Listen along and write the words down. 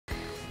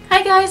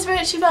Hi guys,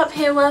 Rachybop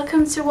here,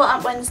 welcome to What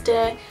App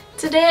Wednesday.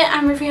 Today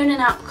I'm reviewing an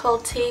app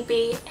called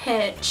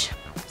Tbh.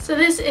 So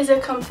this is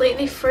a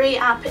completely free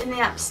app in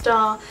the App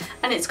Store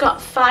and it's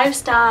got 5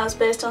 stars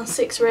based on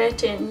 6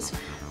 ratings,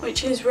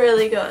 which is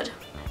really good.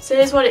 So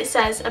here's what it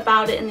says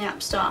about it in the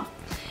App Store.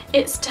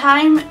 It's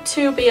time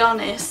to be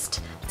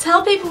honest.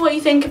 Tell people what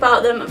you think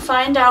about them and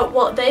find out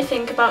what they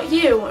think about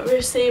you.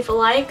 Receive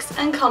likes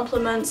and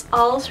compliments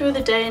all through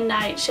the day and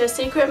night. Share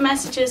secret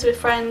messages with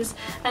friends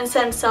and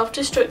send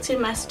self-destructive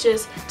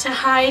messages to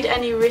hide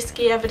any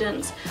risky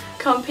evidence.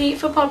 Compete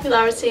for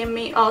popularity and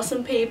meet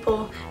awesome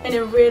people in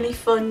a really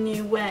fun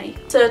new way.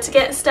 So to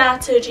get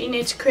started, you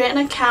need to create an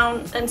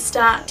account and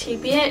start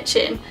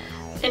TBHing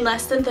in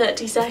less than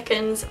 30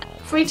 seconds.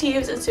 Free to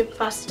use and super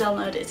fast to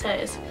download, it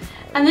says.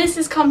 And this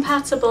is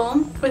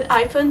compatible with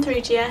iPhone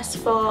 3GS,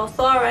 4,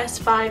 4S,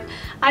 5,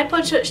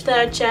 iPod Touch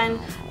 3rd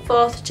Gen,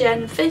 4th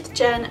Gen, 5th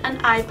Gen and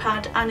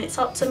iPad, and it's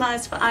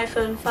optimised for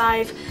iPhone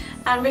 5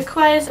 and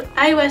requires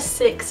iOS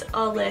 6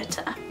 or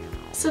later.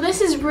 So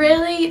this is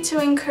really to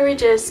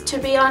encourage us to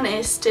be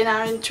honest in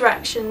our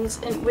interactions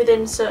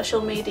within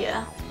social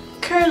media.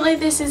 Currently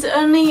this is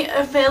only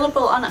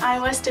available on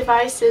iOS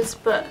devices,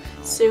 but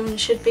soon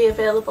should be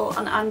available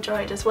on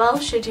Android as well,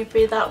 should you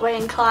be that way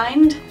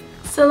inclined.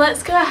 So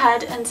let's go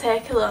ahead and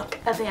take a look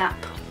at the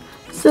app.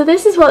 So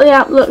this is what the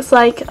app looks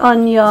like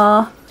on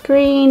your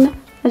screen.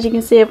 As you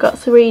can see, I've got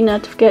 3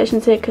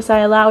 notifications here because I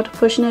allowed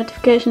push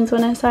notifications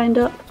when I signed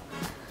up.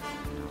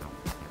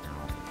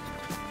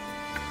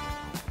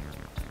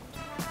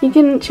 You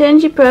can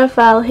change your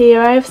profile here.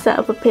 I have set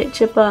up a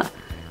picture but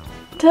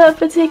don't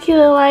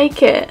particularly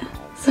like it,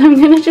 so I'm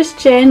going to just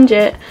change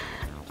it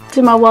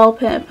to my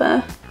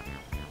wallpaper,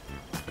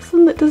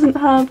 something that doesn't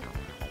have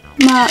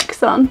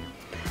marks on.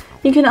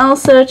 You can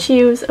also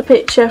choose a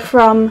picture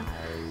from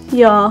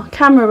your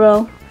camera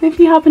roll if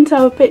you happen to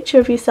have a picture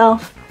of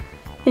yourself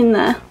in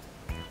there.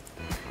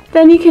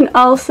 Then you can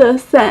also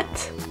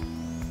set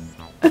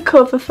a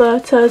cover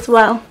photo as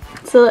well.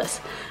 So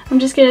I'm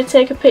just going to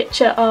take a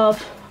picture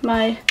of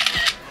my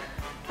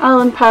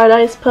Island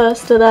Paradise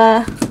poster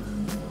there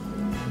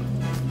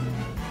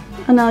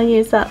and I'll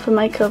use that for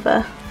my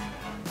cover.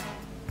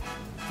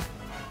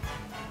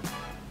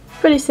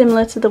 Pretty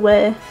similar to the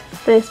way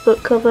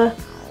Facebook cover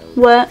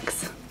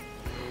works.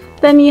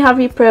 Then you have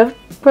your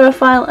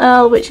profile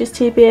URL, which is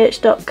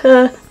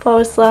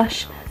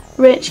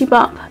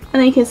tbh.co/rachybop, and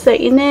then you can set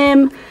your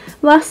name,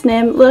 last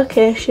name,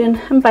 location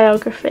and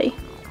biography,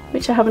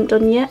 which I haven't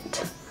done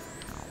yet.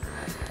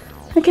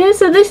 Okay,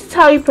 so this is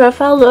how your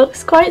profile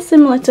looks, quite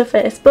similar to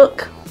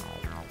Facebook.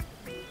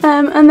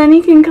 And then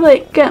you can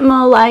click get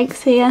more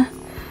likes here,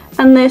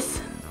 and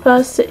this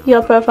posts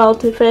your profile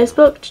to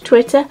Facebook, to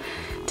Twitter,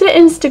 to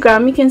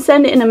Instagram. You can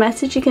send it in a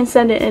message, you can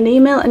send it in an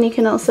email, and you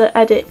can also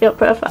edit your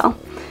profile.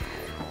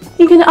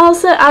 You can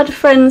also add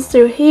friends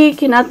through here, you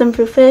can add them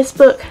through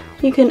Facebook,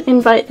 you can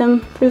invite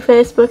them through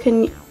Facebook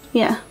and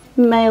yeah,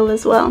 mail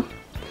as well.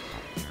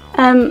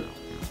 And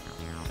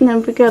then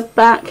if we go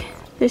back,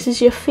 this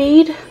is your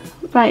feed.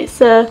 Right,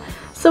 so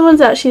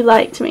someone's actually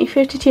liked me.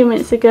 52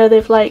 minutes ago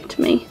they've liked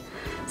me.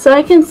 So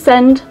I can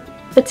send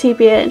a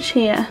TBH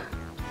here.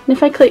 And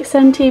if I click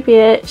send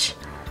TBH,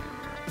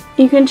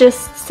 you can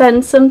just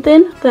send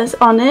something that's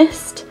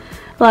honest,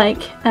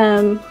 like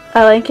I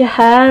like your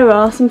hair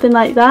or something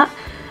like that,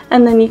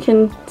 and then you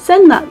can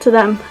send that to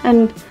them.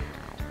 And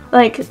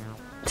like,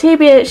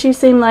 TBH, you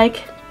seem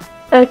like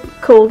a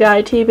cool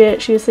guy,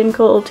 TBH, you seem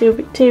cool,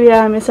 TBI,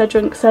 I miss our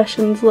drunk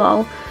sessions,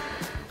 lol.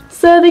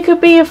 So they could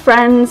be your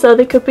friends or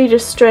they could be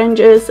just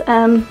strangers.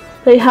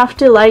 They have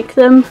to like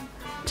them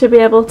to be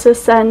able to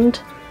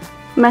send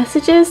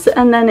messages,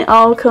 and then it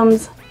all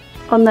comes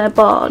on their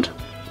board.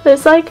 So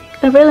it's like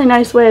a really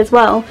nice way as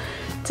well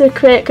to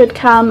create good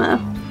karma.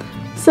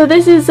 So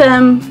this is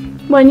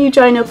when you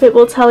join up, it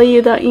will tell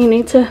you that you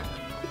need to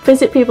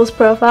visit people's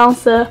profiles.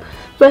 So the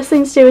best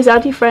thing to do is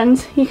add your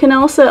friends. You can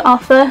also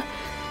offer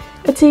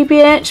a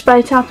TBH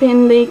by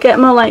tapping the get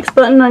more likes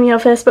button on your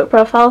Facebook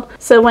profile,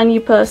 so when you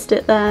post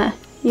it there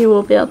you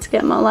will be able to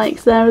get more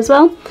likes there as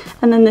well.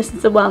 And then this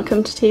is a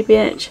welcome to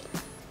TBH.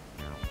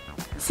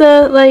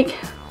 So like,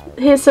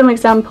 here's some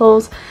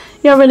examples.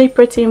 You're really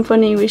pretty and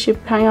funny, we should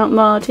hang out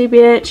more,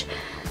 TBH.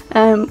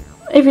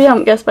 If you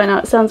haven't guessed by now,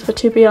 it stands for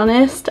to be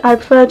honest. I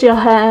preferred your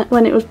hair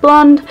when it was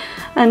blonde,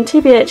 and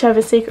TBH, I have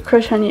a secret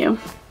crush on you.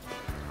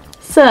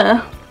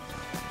 So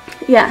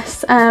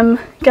yes,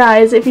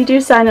 guys, if you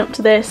do sign up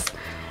to this,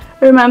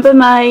 remember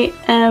my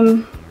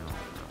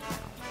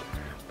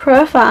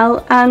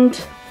profile and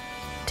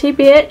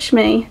TBH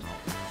me,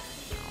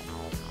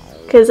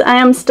 because I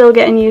am still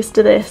getting used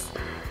to this.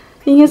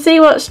 You can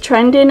see what's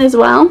trending as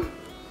well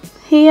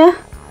here,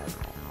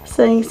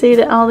 so you can see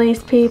that all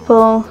these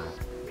people,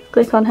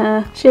 click on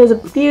her, she has a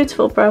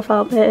beautiful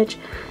profile page,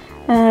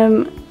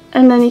 and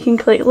then you can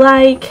click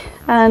like,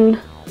 and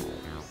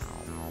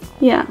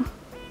yeah,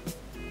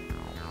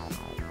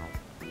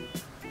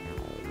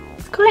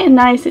 it's quite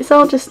nice. It's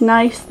all just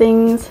nice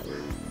things,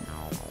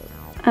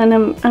 and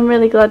I'm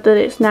really glad that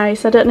it's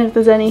nice. I don't know if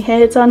there's any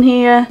hate on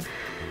here.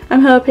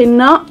 I'm hoping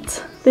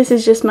not. this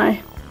is just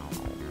my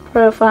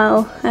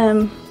profile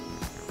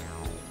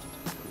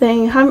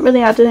thing. I haven't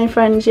really added any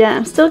friends yet.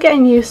 I'm still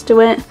getting used to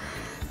it,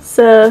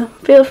 so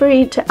feel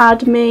free to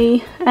add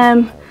me.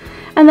 And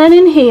then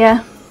in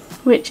here,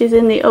 which is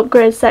in the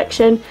upgrade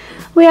section,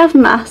 we have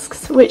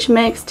masks, which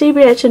makes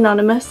Tbh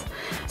anonymous.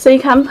 So you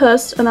can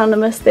post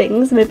anonymous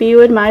things. Maybe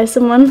you admire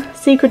someone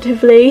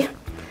secretively,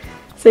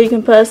 so you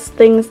can post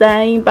things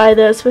there. You can buy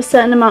those for a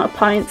certain amount of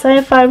points. I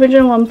have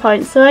 501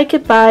 points, so I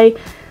could buy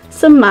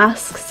some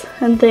masks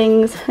and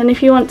things, and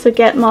if you want to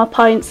get more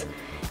points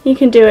you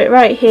can do it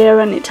right here,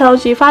 and it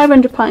tells you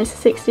 500 points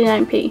is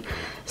 69p.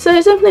 So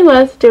it's definitely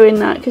worth doing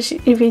that, because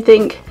if you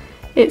think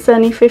it's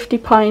only 50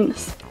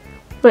 points,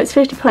 but it's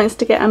 50 points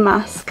to get a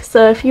mask.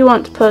 So if you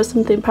want to post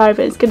something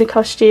private, it's going to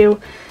cost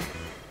you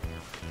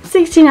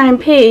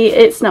 69p,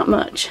 it's not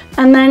much.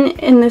 And then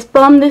in this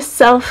bomb, this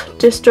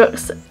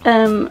self-destructs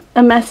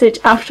a message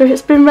after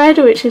it's been read,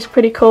 which is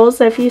pretty cool.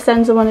 So if you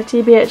send someone a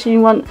TBH and you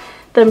want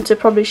them to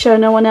probably show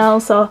no one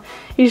else, or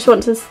you just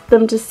want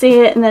them to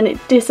see it and then it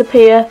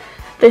disappear,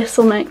 this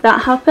will make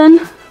that happen.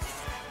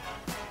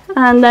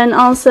 And then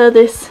also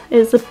this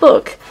is a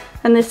book,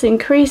 and this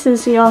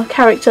increases your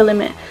character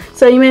limit.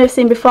 So you may have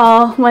seen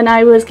before when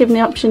I was given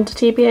the option to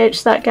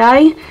TBH that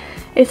guy,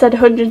 it said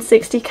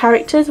 160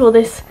 characters. Well,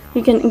 this,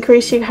 you can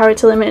increase your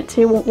character limit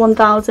to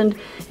 1000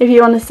 if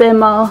you want to say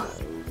more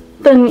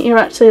than you're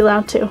actually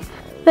allowed to.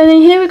 Then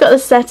in here we've got the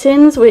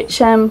settings, which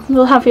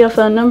will have your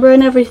phone number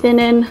and everything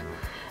in,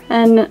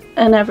 and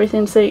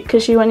everything. So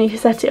because when you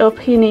set it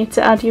up, you need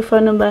to add your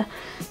phone number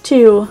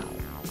to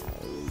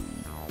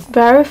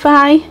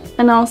verify,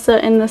 and also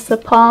in the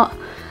support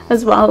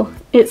as well,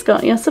 it's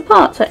got your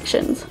support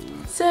sections.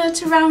 So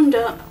to round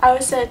up, I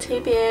would say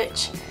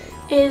Tbh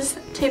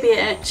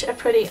a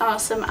pretty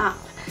awesome app.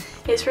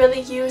 It's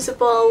really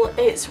usable,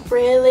 it's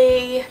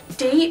really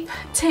deep,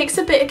 takes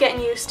a bit of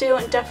getting used to,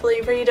 and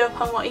definitely read up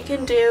on what you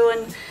can do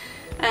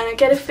and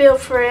get a feel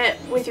for it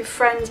with your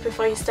friends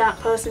before you start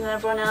posting to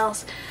everyone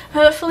else.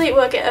 Hopefully it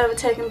won't get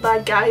overtaken by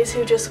guys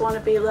who just want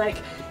to be like,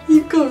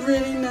 you've got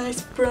really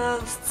nice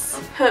breasts.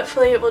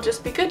 Hopefully it will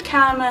just be good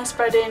karma,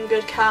 spreading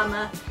good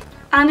karma.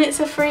 And it's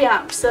a free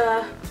app,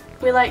 so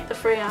we like the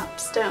free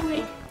apps, don't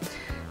we?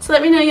 So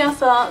let me know your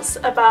thoughts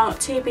about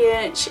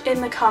Tbh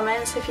in the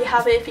comments. If you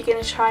have it, if you're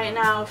going to try it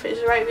now, if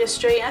it's right up your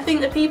street. I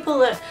think the people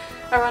that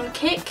are on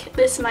Kick,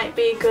 this might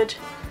be a good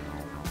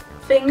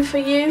thing for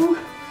you.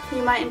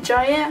 You might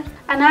enjoy it.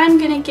 And I'm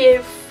going to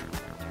give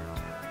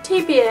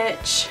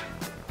Tbh,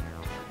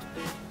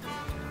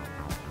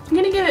 I'm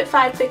going to give it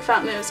 5 big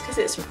fat moves, because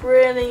it's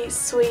really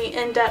sweet,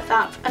 in-depth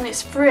app, and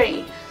it's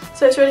free.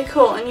 So it's really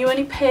cool, and you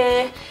only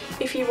pay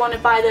if you want to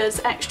buy those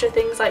extra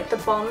things like the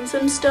bombs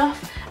and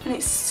stuff, and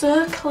it's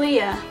so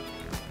clear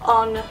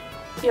on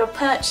your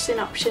purchasing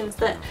options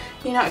that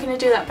you're not going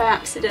to do that by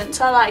accident.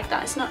 So I like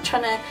that. It's not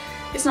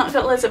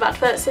got loads of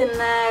adverts in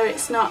there,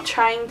 it's not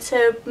trying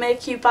to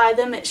make you buy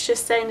them, it's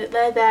just saying that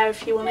they're there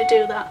if you want to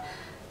do that.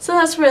 So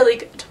that's really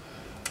good.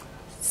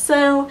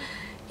 So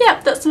yeah,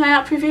 that's my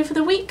app review for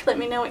the week. Let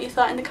me know what you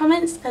thought in the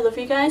comments. I love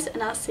you guys,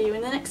 and I'll see you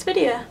in the next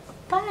video.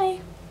 Bye!